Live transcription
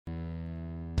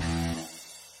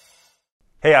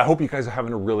Hey, I hope you guys are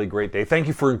having a really great day. Thank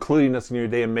you for including us in your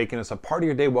day and making us a part of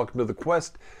your day. Welcome to The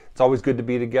Quest. It's always good to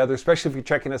be together, especially if you're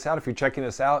checking us out. If you're checking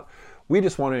us out, we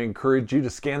just want to encourage you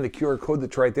to scan the QR code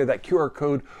that's right there. That QR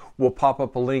code will pop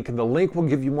up a link, and the link will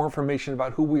give you more information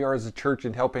about who we are as a church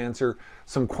and help answer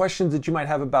some questions that you might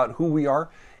have about who we are.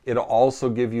 It'll also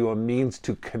give you a means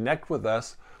to connect with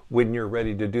us when you're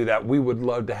ready to do that. We would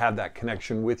love to have that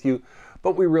connection with you,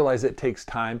 but we realize it takes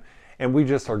time. And we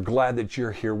just are glad that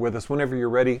you're here with us. Whenever you're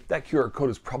ready, that QR code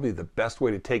is probably the best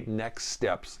way to take next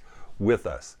steps with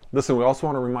us. Listen, we also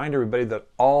want to remind everybody that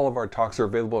all of our talks are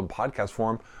available in podcast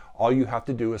form. All you have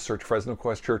to do is search Fresno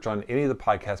Quest Church on any of the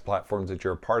podcast platforms that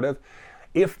you're a part of.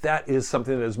 If that is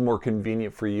something that is more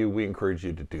convenient for you, we encourage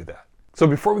you to do that. So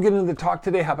before we get into the talk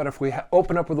today, how about if we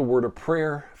open up with a word of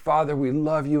prayer? Father, we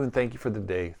love you and thank you for the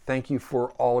day. Thank you for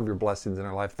all of your blessings in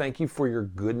our life. Thank you for your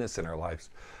goodness in our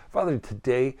lives. Father,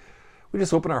 today, we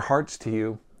just open our hearts to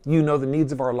you. You know the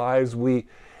needs of our lives. We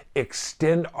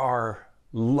extend our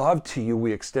love to you.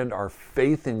 We extend our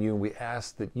faith in you. And we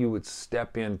ask that you would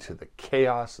step into the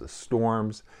chaos, the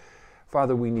storms.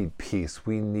 Father, we need peace.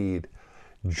 We need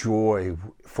joy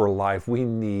for life. We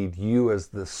need you as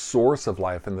the source of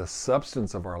life and the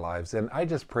substance of our lives. And I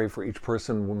just pray for each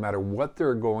person, no matter what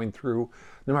they're going through,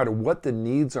 no matter what the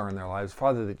needs are in their lives,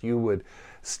 Father, that you would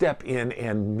step in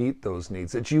and meet those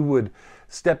needs, that you would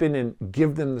step in and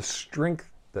give them the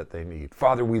strength that they need.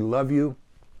 Father, we love you.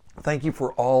 Thank you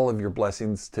for all of your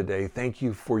blessings today. Thank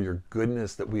you for your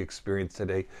goodness that we experience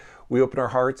today. We open our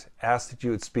hearts, ask that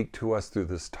you would speak to us through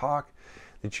this talk,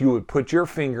 that you would put your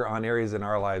finger on areas in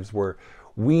our lives where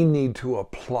we need to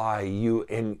apply you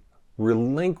and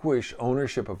relinquish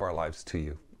ownership of our lives to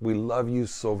you. We love you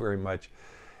so very much.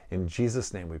 In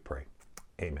Jesus' name we pray.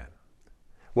 Amen.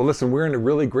 Well, listen, we're in a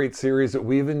really great series that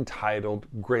we've entitled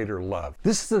Greater Love.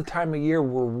 This is the time of year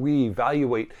where we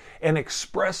evaluate and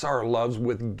express our loves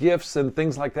with gifts and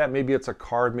things like that. Maybe it's a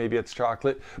card, maybe it's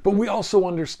chocolate. But we also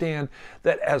understand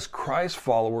that as Christ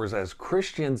followers, as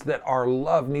Christians, that our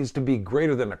love needs to be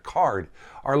greater than a card.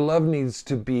 Our love needs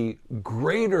to be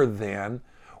greater than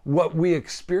what we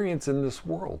experience in this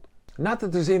world. Not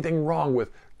that there's anything wrong with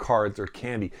cards or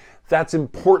candy. That's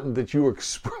important that you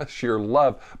express your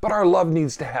love, but our love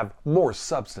needs to have more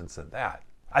substance than that.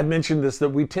 I mentioned this, that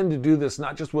we tend to do this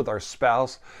not just with our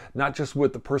spouse, not just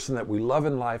with the person that we love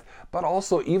in life, but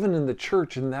also even in the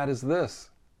church, and that is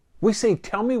this. We say,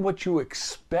 tell me what you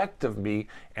expect of me,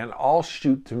 and I'll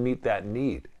shoot to meet that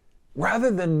need.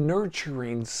 Rather than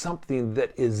nurturing something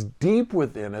that is deep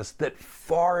within us that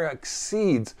far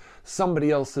exceeds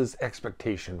somebody else's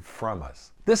expectation from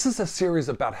us. This is a series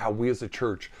about how we as a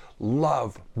church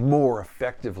love more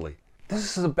effectively.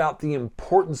 This is about the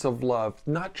importance of love,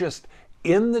 not just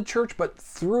in the church, but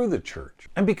through the church.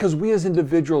 And because we as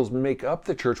individuals make up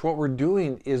the church, what we're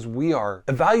doing is we are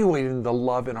evaluating the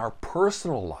love in our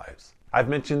personal lives. I've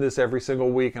mentioned this every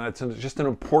single week, and it's just an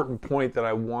important point that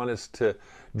I want us to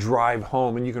drive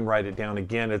home, and you can write it down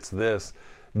again. It's this.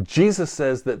 Jesus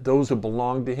says that those who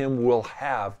belong to him will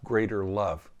have greater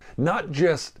love. Not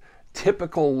just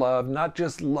typical love, not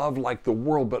just love like the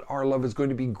world, but our love is going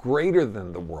to be greater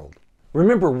than the world.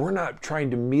 Remember, we're not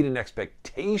trying to meet an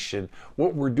expectation.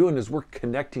 What we're doing is we're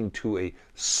connecting to a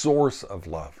source of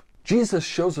love. Jesus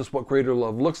shows us what greater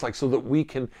love looks like so that we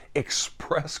can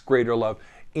express greater love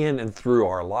in and through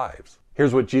our lives.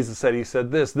 Here's what Jesus said. He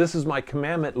said this is my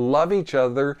commandment, love each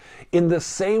other in the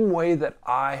same way that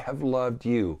I have loved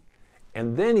you.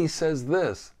 And then he says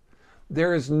this,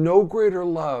 there is no greater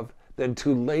love than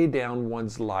to lay down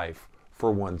one's life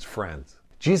for one's friends.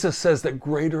 Jesus says that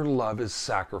greater love is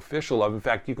sacrificial love. In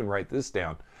fact, you can write this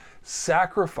down.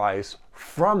 Sacrifice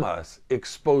from us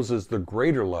exposes the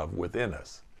greater love within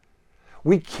us.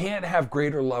 We can't have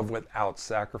greater love without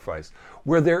sacrifice.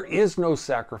 Where there is no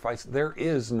sacrifice, there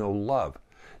is no love.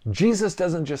 Jesus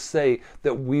doesn't just say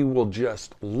that we will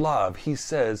just love. He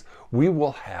says we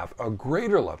will have a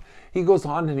greater love. He goes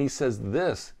on and he says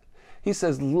this. He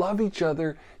says, love each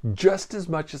other just as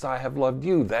much as I have loved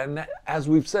you. Then, as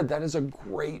we've said, that is a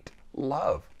great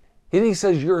love. And he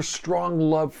says your strong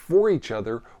love for each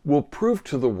other will prove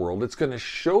to the world, it's going to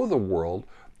show the world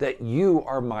that you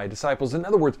are my disciples. In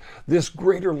other words, this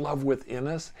greater love within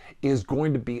us is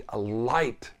going to be a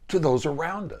light to those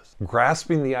around us.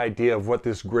 Grasping the idea of what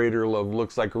this greater love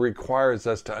looks like requires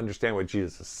us to understand what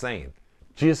Jesus is saying.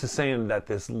 Jesus is saying that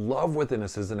this love within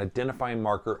us is an identifying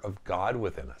marker of God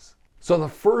within us. So the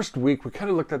first week, we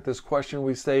kind of looked at this question.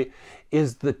 We say,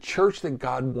 is the church that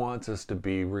God wants us to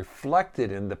be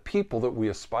reflected in the people that we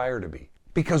aspire to be?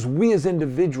 Because we as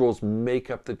individuals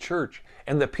make up the church,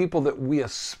 and the people that we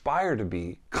aspire to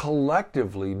be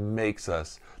collectively makes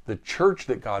us the church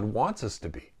that God wants us to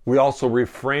be. We also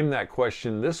reframed that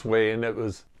question this way, and it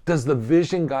was, does the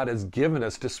vision God has given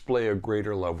us display a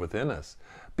greater love within us?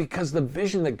 Because the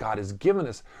vision that God has given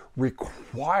us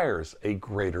requires a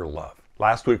greater love.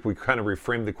 Last week we kind of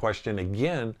reframed the question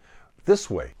again this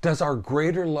way. Does our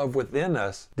greater love within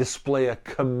us display a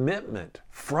commitment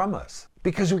from us?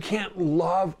 Because we can't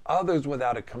love others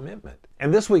without a commitment.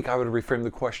 And this week I would reframe the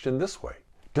question this way.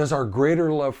 Does our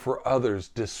greater love for others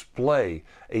display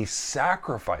a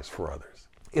sacrifice for others?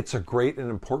 It's a great and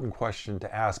important question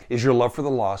to ask. Is your love for the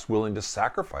lost willing to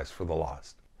sacrifice for the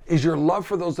lost? Is your love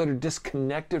for those that are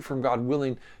disconnected from God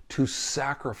willing to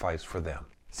sacrifice for them?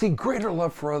 See, greater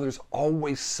love for others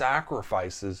always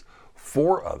sacrifices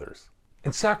for others.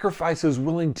 And sacrifice is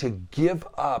willing to give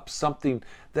up something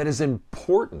that is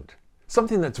important,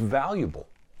 something that's valuable.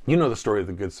 You know the story of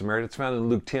the Good Samaritan. It's found in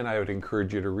Luke 10. I would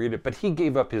encourage you to read it. But he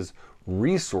gave up his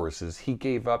resources. He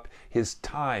gave up his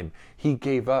time. He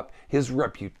gave up his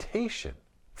reputation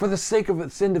for the sake of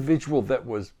this individual that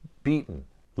was beaten,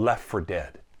 left for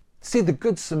dead. See, the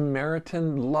Good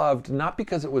Samaritan loved not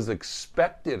because it was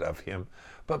expected of him,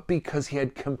 but because he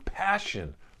had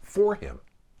compassion for him.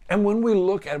 And when we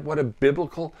look at what a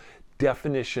biblical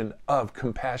definition of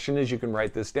compassion is, you can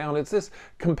write this down. It's this: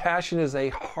 compassion is a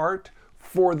heart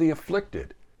for the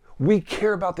afflicted. We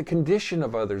care about the condition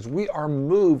of others. We are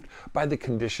moved by the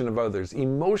condition of others.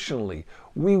 Emotionally,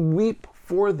 we weep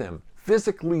for them.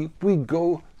 Physically, we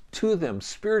go to them.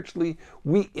 Spiritually,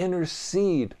 we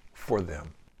intercede for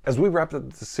them. As we wrap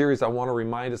up the series, I want to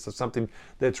remind us of something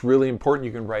that's really important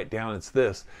you can write down. It's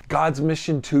this: God's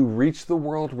mission to reach the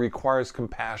world requires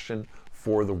compassion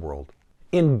for the world.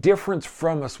 Indifference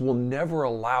from us will never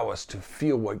allow us to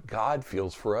feel what God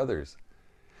feels for others.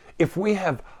 If we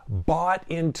have bought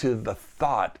into the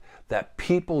thought that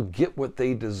people get what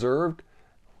they deserved,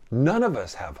 none of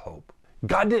us have hope.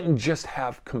 God didn't just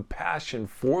have compassion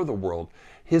for the world.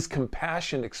 His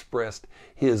compassion expressed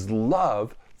his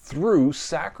love through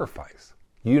sacrifice.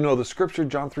 You know the scripture,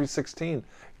 John 3:16.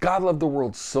 God loved the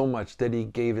world so much that he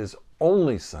gave his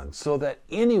only son so that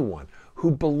anyone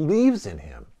who believes in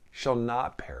him shall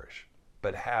not perish,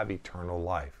 but have eternal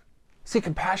life. See,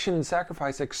 compassion and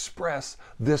sacrifice express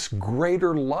this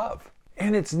greater love.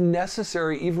 And it's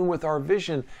necessary even with our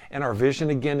vision. And our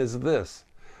vision again is this: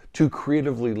 to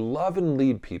creatively love and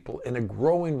lead people in a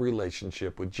growing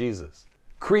relationship with Jesus.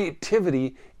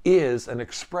 Creativity is an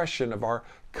expression of our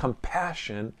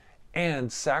compassion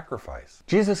and sacrifice.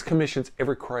 Jesus commissions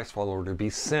every Christ follower to be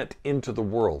sent into the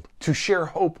world, to share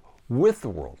hope with the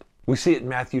world. We see it in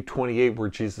Matthew 28 where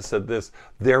Jesus said this: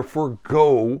 therefore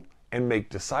go and make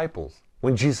disciples.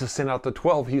 When Jesus sent out the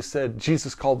 12,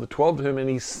 Jesus called the 12 to him and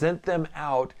he sent them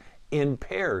out in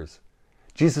pairs.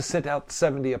 Jesus sent out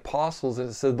 70 apostles, and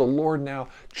it said the Lord now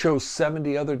chose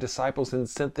 70 other disciples and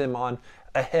sent them on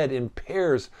ahead in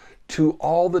pairs to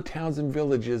all the towns and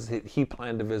villages that he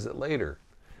planned to visit later.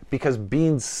 Because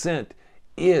being sent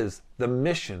is the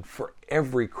mission for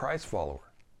every Christ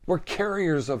follower. We're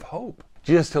carriers of hope.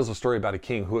 Jesus tells a story about a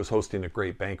king who is hosting a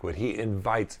great banquet. He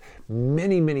invites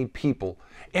many, many people.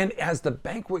 And as the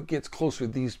banquet gets closer,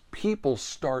 these people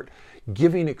start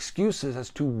giving excuses as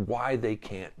to why they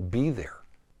can't be there,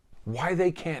 why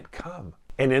they can't come.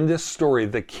 And in this story,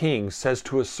 the king says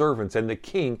to his servants, and the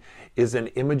king is an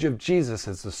image of Jesus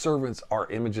as the servants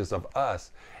are images of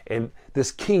us. And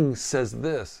this king says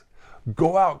this: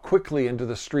 go out quickly into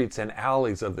the streets and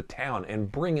alleys of the town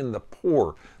and bring in the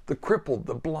poor, the crippled,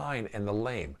 the blind, and the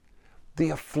lame.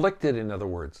 The afflicted, in other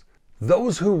words,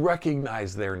 those who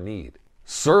recognize their need.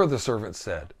 Sir, the servant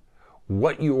said,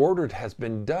 what you ordered has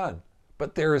been done,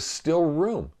 but there is still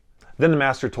room. Then the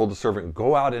master told the servant,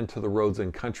 go out into the roads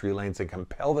and country lanes and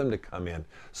compel them to come in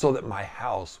so that my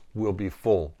house will be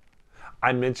full.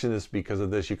 I mention this because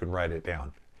of this. You can write it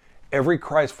down. Every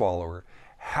Christ follower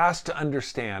has to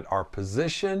understand our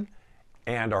position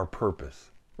and our purpose.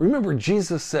 Remember,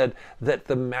 Jesus said that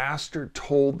the master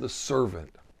told the servant.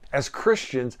 As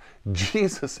Christians,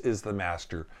 Jesus is the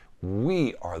master.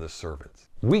 We are the servants.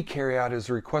 We carry out his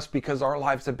request because our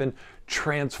lives have been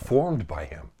transformed by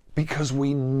him, because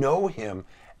we know him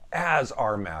as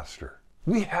our master.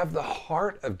 We have the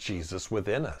heart of Jesus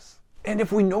within us. And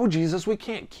if we know Jesus, we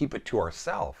can't keep it to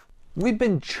ourselves. We've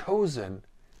been chosen,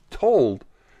 told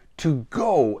to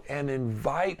go and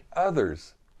invite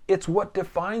others. It's what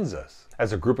defines us.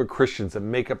 As a group of Christians that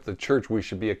make up the church, we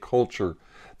should be a culture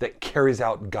that carries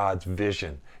out God's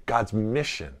vision, God's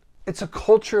mission. It's a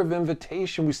culture of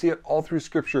invitation. We see it all through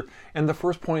Scripture. And the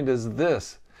first point is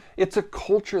this: It's a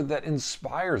culture that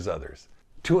inspires others.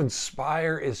 To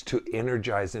inspire is to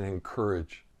energize and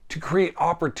encourage, to create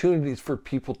opportunities for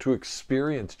people to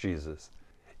experience Jesus.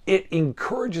 It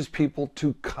encourages people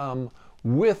to come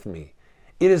with me.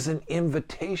 It is an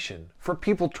invitation for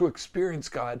people to experience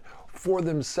God for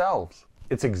themselves.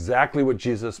 It's exactly what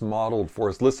Jesus modeled for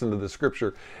us. Listen to the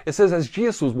scripture. It says, as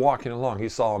Jesus was walking along, he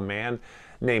saw a man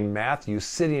named Matthew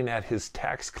sitting at his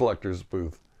tax collector's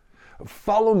booth.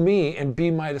 Follow me and be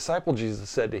my disciple, Jesus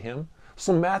said to him.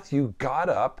 So Matthew got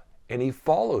up and he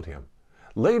followed him.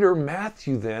 Later,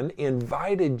 Matthew then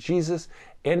invited Jesus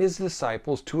and his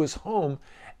disciples to his home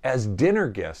as dinner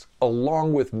guests,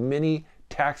 along with many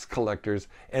tax collectors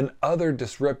and other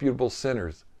disreputable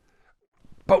sinners.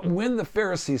 But when the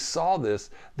Pharisees saw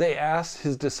this, they asked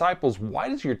his disciples, why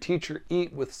does your teacher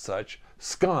eat with such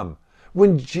scum?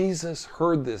 When Jesus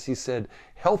heard this, he said,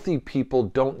 healthy people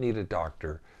don't need a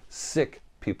doctor, sick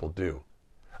people do.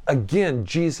 Again,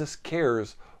 Jesus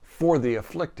cares for the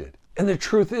afflicted. And the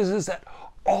truth is that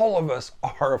all of us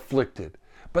are afflicted,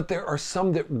 but there are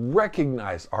some that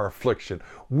recognize our affliction.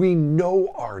 We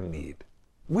know our need.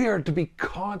 We are to be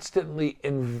constantly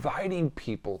inviting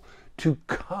people to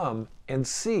come and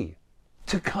see,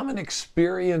 to come and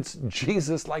experience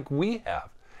Jesus like we have.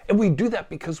 And we do that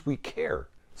because we care.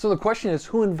 So the question is,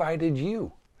 who invited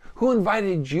you? Who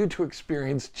invited you to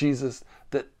experience Jesus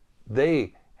that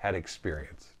they had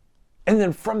experienced? And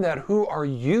then from that, who are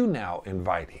you now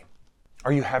inviting?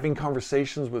 Are you having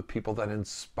conversations with people that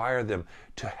inspire them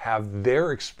to have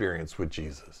their experience with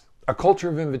Jesus? A culture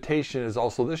of invitation is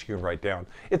also this you can write down.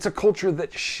 It's a culture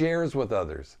that shares with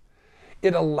others.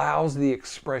 It allows the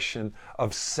expression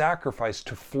of sacrifice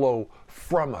to flow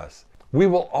from us. We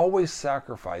will always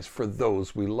sacrifice for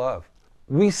those we love.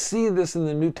 We see this in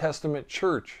the New Testament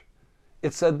church.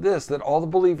 It said this, that all the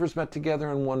believers met together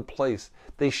in one place.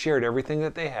 They shared everything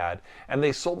that they had, and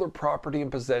they sold their property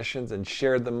and possessions and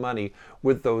shared the money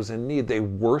with those in need. They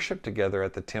worshiped together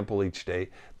at the temple each day.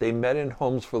 They met in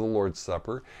homes for the Lord's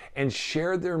Supper and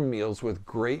shared their meals with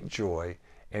great joy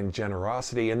and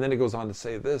generosity. And then it goes on to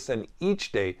say this, and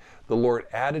each day the Lord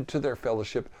added to their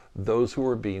fellowship those who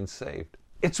were being saved.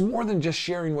 It's more than just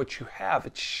sharing what you have.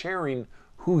 It's sharing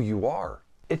who you are.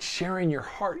 It's sharing your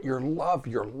heart, your love,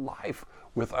 your life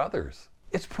with others.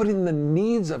 It's putting the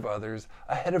needs of others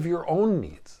ahead of your own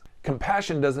needs.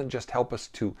 Compassion doesn't just help us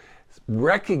to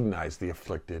recognize the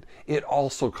afflicted. It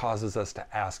also causes us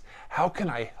to ask, how can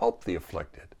I help the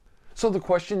afflicted? So the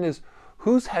question is,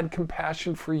 who's had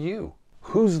compassion for you?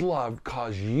 Whose love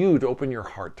caused you to open your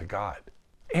heart to God?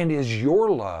 And is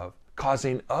your love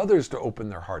causing others to open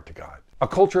their heart to God? A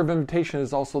culture of invitation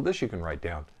is also this you can write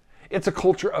down. It's a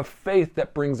culture of faith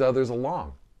that brings others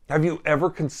along. Have you ever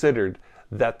considered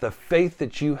that the faith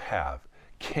that you have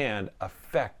can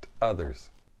affect others?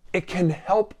 It can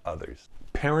help others.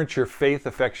 Parents, your faith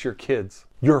affects your kids.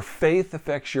 Your faith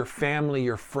affects your family,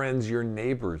 your friends, your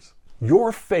neighbors.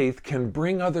 Your faith can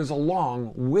bring others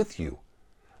along with you.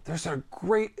 There's a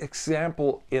great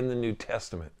example in the New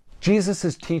Testament. Jesus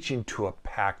is teaching to a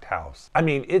packed house. I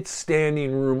mean, it's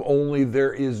standing room only.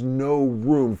 There is no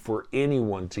room for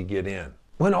anyone to get in.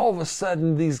 When all of a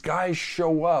sudden these guys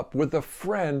show up with a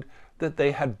friend that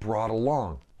they had brought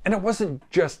along. And it wasn't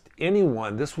just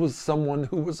anyone. This was someone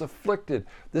who was afflicted.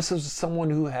 This was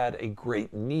someone who had a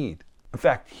great need. In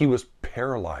fact, he was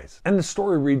paralyzed. And the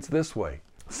story reads this way.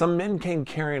 Some men came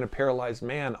carrying a paralyzed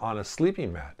man on a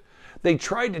sleeping mat. They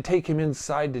tried to take him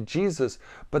inside to Jesus,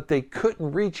 but they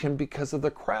couldn't reach him because of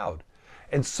the crowd.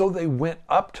 And so they went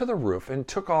up to the roof and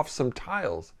took off some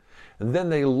tiles. And then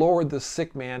they lowered the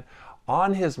sick man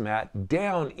on his mat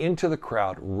down into the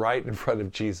crowd right in front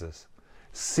of Jesus.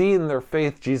 Seeing their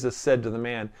faith, Jesus said to the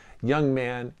man, "Young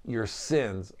man, your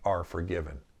sins are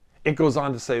forgiven." It goes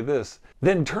on to say this,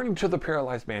 then turning to the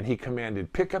paralyzed man, he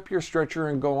commanded, "Pick up your stretcher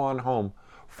and go on home,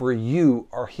 for you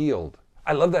are healed."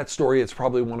 I love that story. It's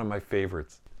probably one of my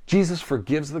favorites. Jesus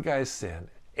forgives the guy's sin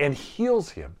and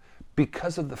heals him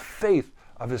because of the faith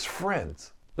of his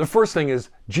friends. The first thing is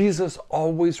Jesus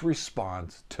always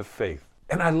responds to faith.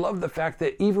 And I love the fact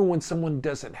that even when someone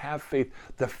doesn't have faith,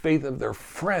 the faith of their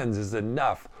friends is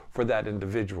enough for that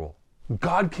individual.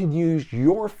 God can use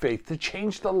your faith to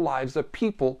change the lives of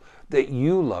people that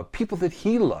you love, people that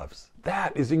He loves.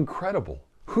 That is incredible.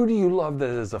 Who do you love that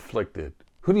is afflicted?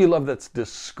 Who do you love that's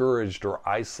discouraged or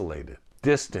isolated,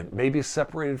 distant, maybe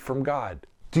separated from God?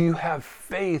 Do you have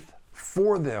faith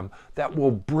for them that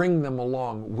will bring them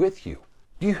along with you?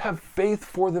 Do you have faith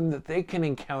for them that they can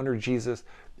encounter Jesus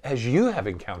as you have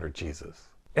encountered Jesus?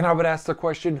 And I would ask the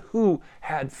question, who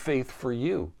had faith for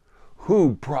you?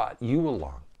 Who brought you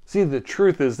along? See, the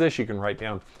truth is this, you can write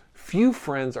down, few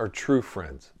friends are true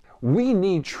friends. We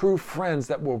need true friends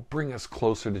that will bring us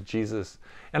closer to Jesus.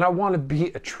 And I want to be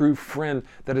a true friend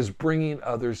that is bringing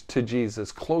others to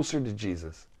Jesus, closer to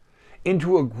Jesus,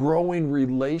 into a growing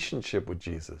relationship with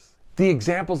Jesus. The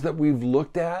examples that we've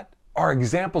looked at are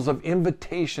examples of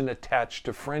invitation attached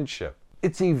to friendship.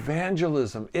 It's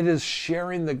evangelism. It is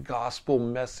sharing the gospel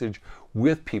message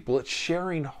with people. It's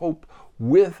sharing hope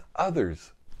with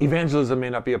others. Evangelism may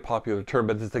not be a popular term,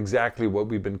 but it's exactly what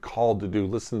we've been called to do.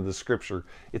 Listen to the scripture.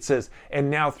 It says, and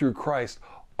now through Christ,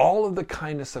 all of the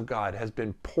kindness of God has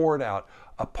been poured out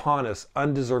upon us,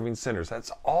 undeserving sinners.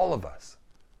 That's all of us.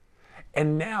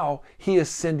 And now he is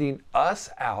sending us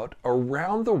out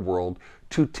around the world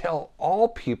to tell all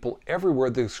people everywhere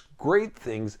the great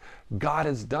things God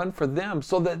has done for them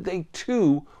so that they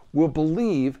too will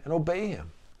believe and obey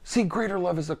him. See, greater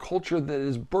love is a culture that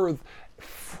is birthed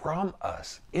from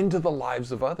us into the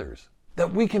lives of others,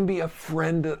 that we can be a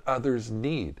friend that others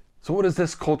need. So what does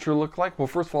this culture look like? Well,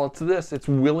 first of all, it's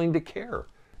willing to care.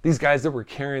 These guys that were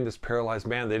carrying this paralyzed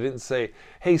man, they didn't say,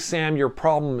 hey, Sam, your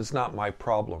problem is not my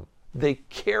problem. They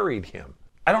carried him.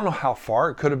 I don't know how far.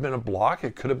 It could have been a block.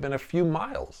 It could have been a few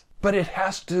miles. But it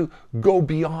has to go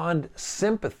beyond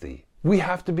sympathy. We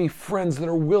have to be friends that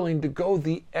are willing to go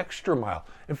the extra mile.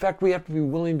 In fact, we have to be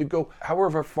willing to go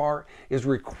however far is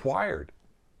required,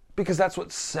 because that's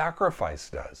what sacrifice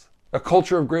does. A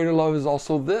culture of greater love is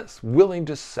also this: willing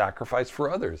to sacrifice for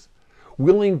others,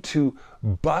 willing to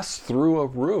bust through a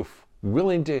roof,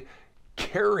 willing to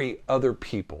carry other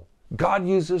people. God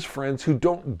uses friends who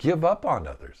don't give up on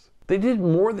others. They did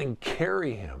more than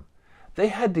carry him. They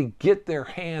had to get their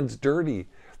hands dirty.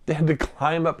 They had to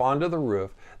climb up onto the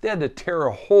roof. They had to tear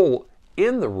a hole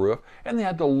in the roof, and they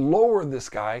had to lower this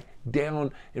guy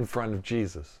down in front of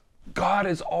Jesus. God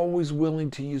is always willing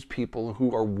to use people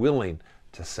who are willing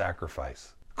to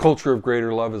sacrifice. Culture of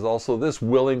greater love is also this: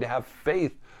 willing to have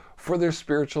faith for their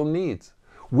spiritual needs,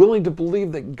 willing to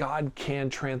believe that God can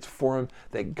transform,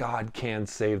 that God can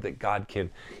save, that God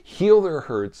can heal their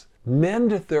hurts,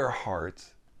 mend their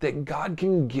hearts, that God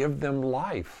can give them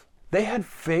life. They had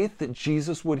faith that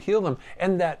Jesus would heal them,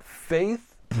 and that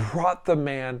faith brought the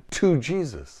man to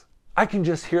Jesus. I can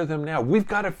just hear them now. We've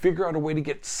got to figure out a way to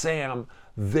get Sam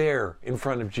there in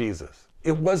front of Jesus.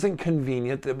 It wasn't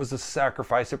convenient. It was a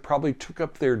sacrifice. It probably took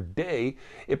up their day.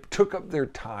 It took up their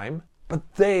time.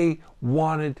 But they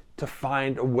wanted to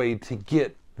find a way to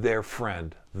get their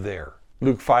friend there.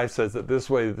 Luke 5 says it this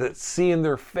way, that seeing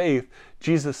their faith,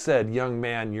 Jesus said, young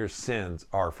man, your sins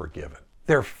are forgiven.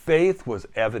 Their faith was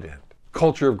evident.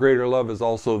 Culture of greater love is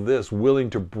also this: willing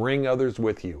to bring others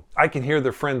with you. I can hear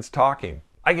their friends talking.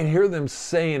 I can hear them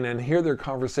saying and hear their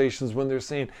conversations when they're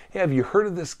saying, hey, have you heard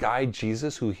of this guy,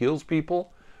 Jesus, who heals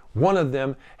people? One of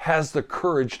them has the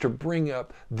courage to bring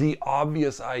up the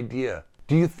obvious idea.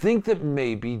 Do you think that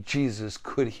maybe Jesus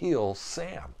could heal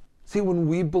Sam? See, when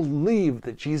we believe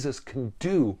that Jesus can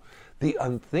do the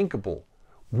unthinkable,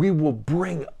 we will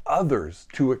bring others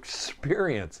to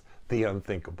experience the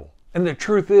unthinkable. And the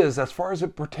truth is, as far as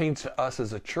it pertains to us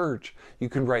as a church, you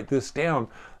can write this down: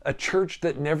 a church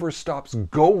that never stops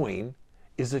going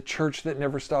is a church that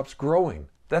never stops growing.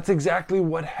 That's exactly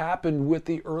what happened with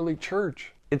the early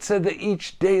church. It said that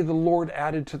each day the Lord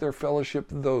added to their fellowship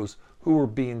those who were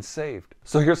being saved.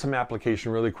 So here's some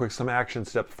application really quick, some action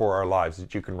steps for our lives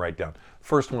that you can write down.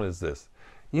 First one is this: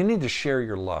 you need to share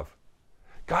your love.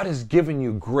 God has given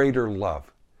you greater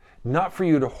love. Not for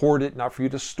you to hoard it, not for you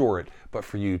to store it, but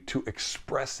for you to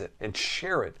express it and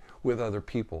share it with other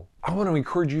people. I want to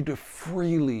encourage you to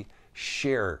freely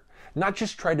share, not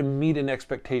just try to meet an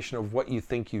expectation of what you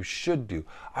think you should do.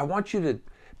 I want you to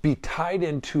be tied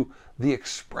into the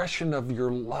expression of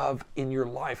your love in your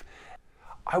life.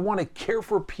 I want to care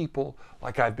for people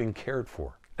like I've been cared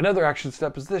for. Another action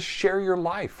step is this: share your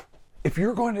life. If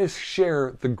you're going to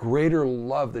share the greater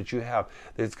love that you have,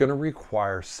 it's going to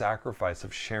require sacrifice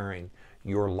of sharing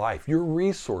your life, your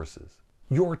resources,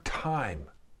 your time,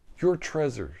 your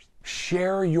treasures.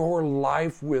 Share your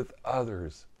life with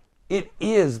others. It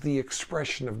is the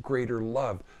expression of greater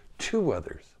love to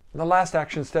others. And the last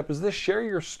action step is this: share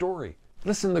your story.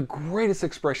 Listen, the greatest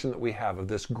expression that we have of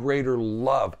this greater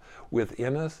love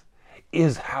within us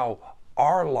is how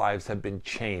our lives have been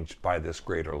changed by this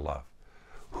greater love.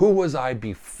 Who was I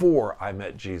before I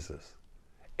met Jesus?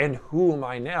 And who am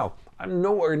I now? I'm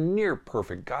nowhere near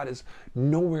perfect. God is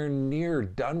nowhere near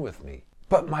done with me.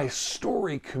 But my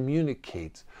story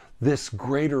communicates this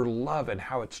greater love and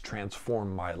how it's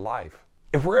transformed my life.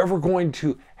 If we're ever going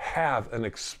to have an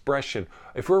expression,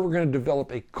 if we're ever going to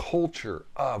develop a culture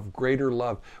of greater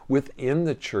love within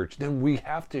the church, then we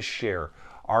have to share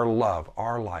our love,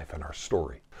 our life, and our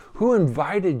story? Who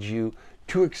invited you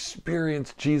to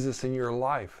experience Jesus in your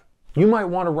life? You might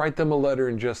want to write them a letter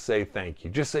and just say thank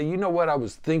you. Just say, you know what, I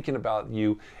was thinking about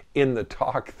you in the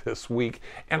talk this week,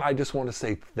 and I just want to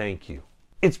say thank you.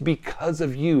 It's because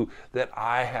of you that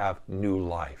I have new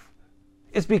life.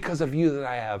 It's because of you that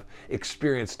I have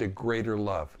experienced a greater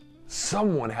love.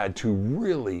 Someone had to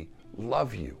really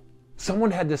love you.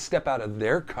 Someone had to step out of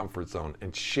their comfort zone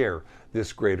and share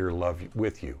this greater love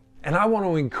with you. And I want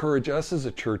to encourage us as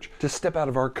a church to step out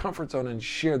of our comfort zone and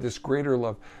share this greater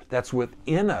love that's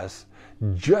within us,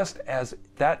 just as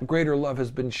that greater love has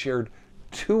been shared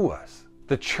to us.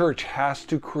 The church has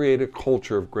to create a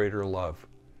culture of greater love.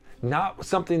 Not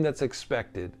something that's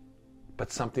expected,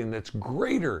 but something that's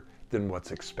greater than what's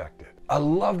expected. A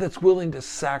love that's willing to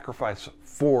sacrifice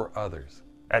for others.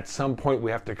 At some point,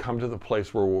 we have to come to the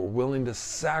place where we're willing to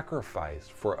sacrifice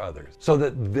for others so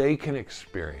that they can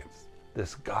experience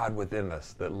this God within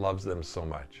us that loves them so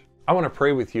much. I want to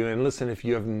pray with you, and listen, if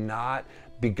you have not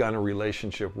begun a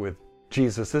relationship with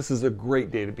Jesus, this is a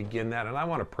great day to begin that, and I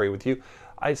want to pray with you.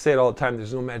 I say it all the time,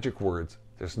 there's no magic words.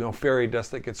 There's no fairy dust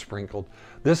that gets sprinkled.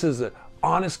 This is an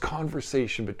honest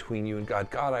conversation between you and God.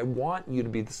 God, I want you to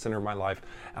be the center of my life,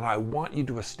 and I want you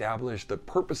to establish the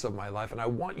purpose of my life, and I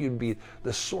want you to be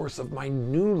the source of my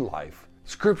new life.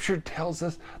 Scripture tells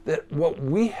us that what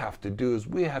we have to do is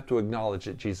we have to acknowledge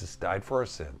that Jesus died for our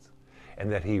sins,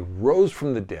 and that he rose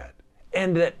from the dead,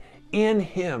 and that in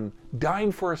him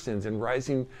dying for our sins and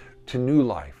rising to new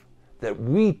life, that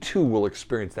we too will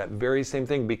experience that very same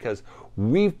thing because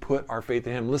we've put our faith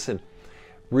in him. Listen,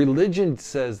 religion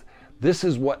says this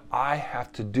is what I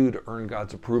have to do to earn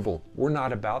God's approval. We're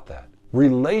not about that.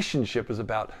 Relationship is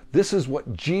about this is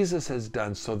what Jesus has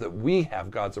done so that we have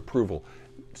God's approval.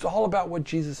 It's all about what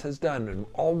Jesus has done, and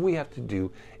all we have to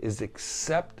do is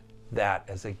accept that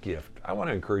as a gift. I want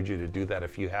to encourage you to do that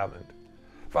if you haven't.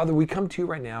 Father, we come to you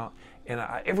right now, and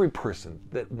every person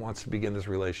that wants to begin this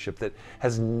relationship that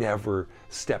has never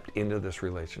stepped into this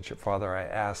relationship, Father, I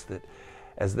ask that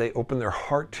as they open their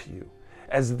heart to you,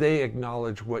 as they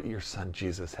acknowledge what your son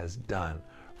Jesus has done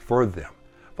for them,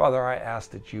 Father, I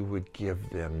ask that you would give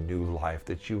them new life,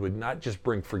 that you would not just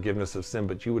bring forgiveness of sin,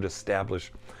 but you would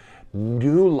establish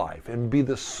new life and be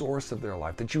the source of their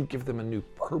life, that you would give them a new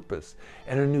purpose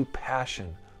and a new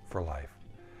passion for life.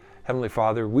 Heavenly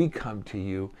Father, we come to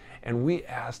you and we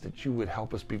ask that you would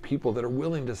help us be people that are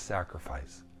willing to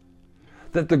sacrifice,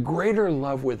 that the greater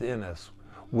love within us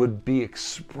would be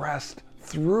expressed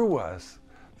through us,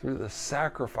 through the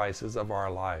sacrifices of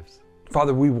our lives.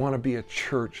 Father, we want to be a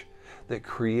church that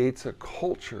creates a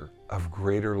culture of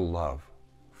greater love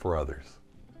for others.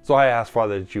 So I ask,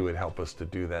 Father, that you would help us to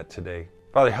do that today.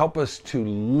 Father, help us to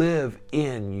live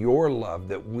in your love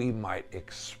that we might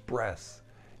express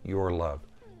your love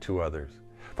to others.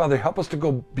 Father, help us to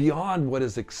go beyond what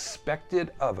is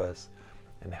expected of us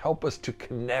and help us to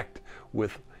connect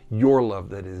with your love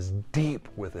that is deep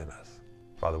within us.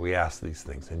 Father, we ask these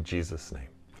things in Jesus' name.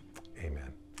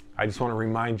 Amen. I just want to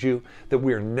remind you that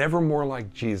we are never more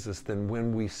like Jesus than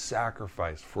when we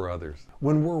sacrifice for others,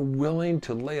 when we're willing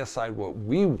to lay aside what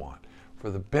we want for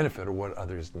the benefit of what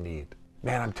others need.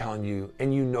 Man, I'm telling you,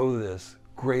 and you know this,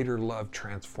 greater love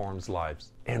transforms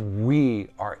lives. And we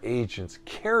are agents,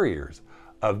 carriers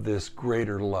of this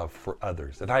greater love for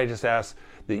others. And I just ask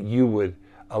that you would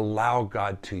allow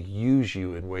God to use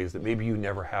you in ways that maybe you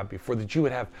never have before, that you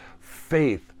would have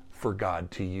faith for God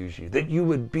to use you, that you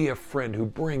would be a friend who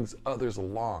brings others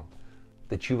along,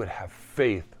 that you would have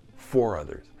faith for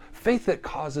others, faith that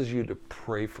causes you to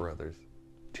pray for others,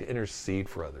 to intercede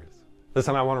for others.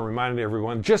 Listen, I want to remind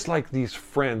everyone, just like these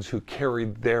friends who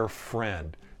carried their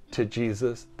friend to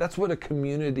Jesus, that's what a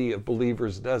community of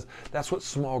believers does. That's what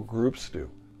small groups do.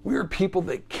 We are people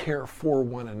that care for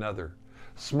one another.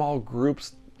 Small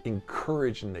groups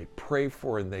encourage and they pray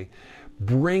for and they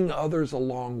bring others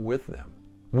along with them.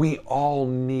 We all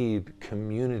need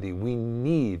community. We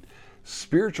need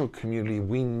spiritual community.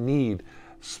 We need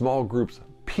small groups,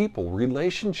 people,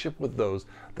 relationship with those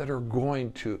that are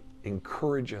going to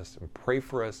encourage us and pray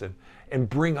for us and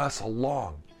bring us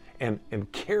along and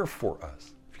care for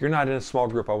us. If you're not in a small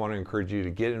group, I want to encourage you to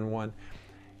get in one.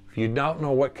 If you don't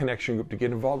know what connection group to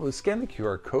get involved with, scan the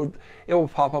QR code. It will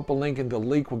pop up a link, and the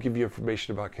link will give you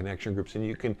information about connection groups, and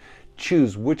you can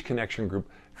choose which connection group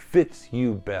fits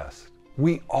you best.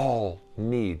 We all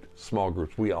need small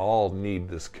groups. We all need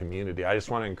this community. I just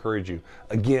want to encourage you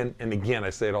again and again. I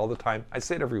say it all the time. I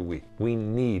say it every week. We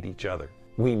need each other.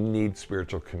 We need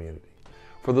spiritual community.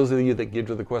 For those of you that give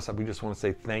to the Quest Hub, we just want to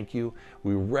say thank you.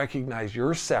 We recognize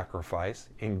your sacrifice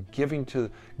in giving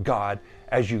to God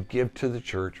as you give to the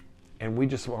church. And we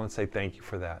just want to say thank you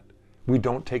for that. We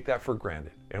don't take that for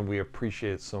granted, and we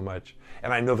appreciate it so much.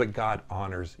 And I know that God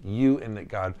honors you and that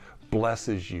God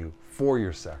blesses you for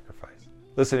your sacrifice.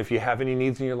 Listen, if you have any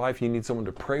needs in your life, you need someone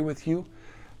to pray with you,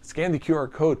 scan the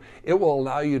QR code. It will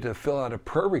allow you to fill out a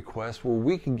prayer request where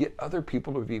we can get other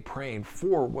people to be praying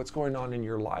for what's going on in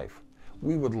your life.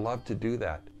 We would love to do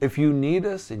that. If you need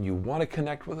us and you want to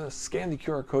connect with us, scan the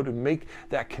QR code and make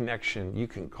that connection. You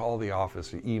can call the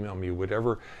office or email me,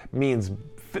 whatever means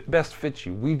best fits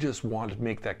you. We just want to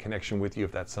make that connection with you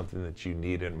if that's something that you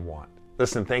need and want.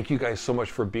 Listen, thank you guys so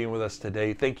much for being with us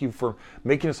today. Thank you for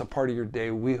making us a part of your day.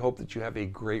 We hope that you have a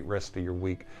great rest of your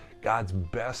week. God's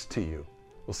best to you.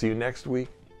 We'll see you next week.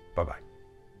 Bye-bye.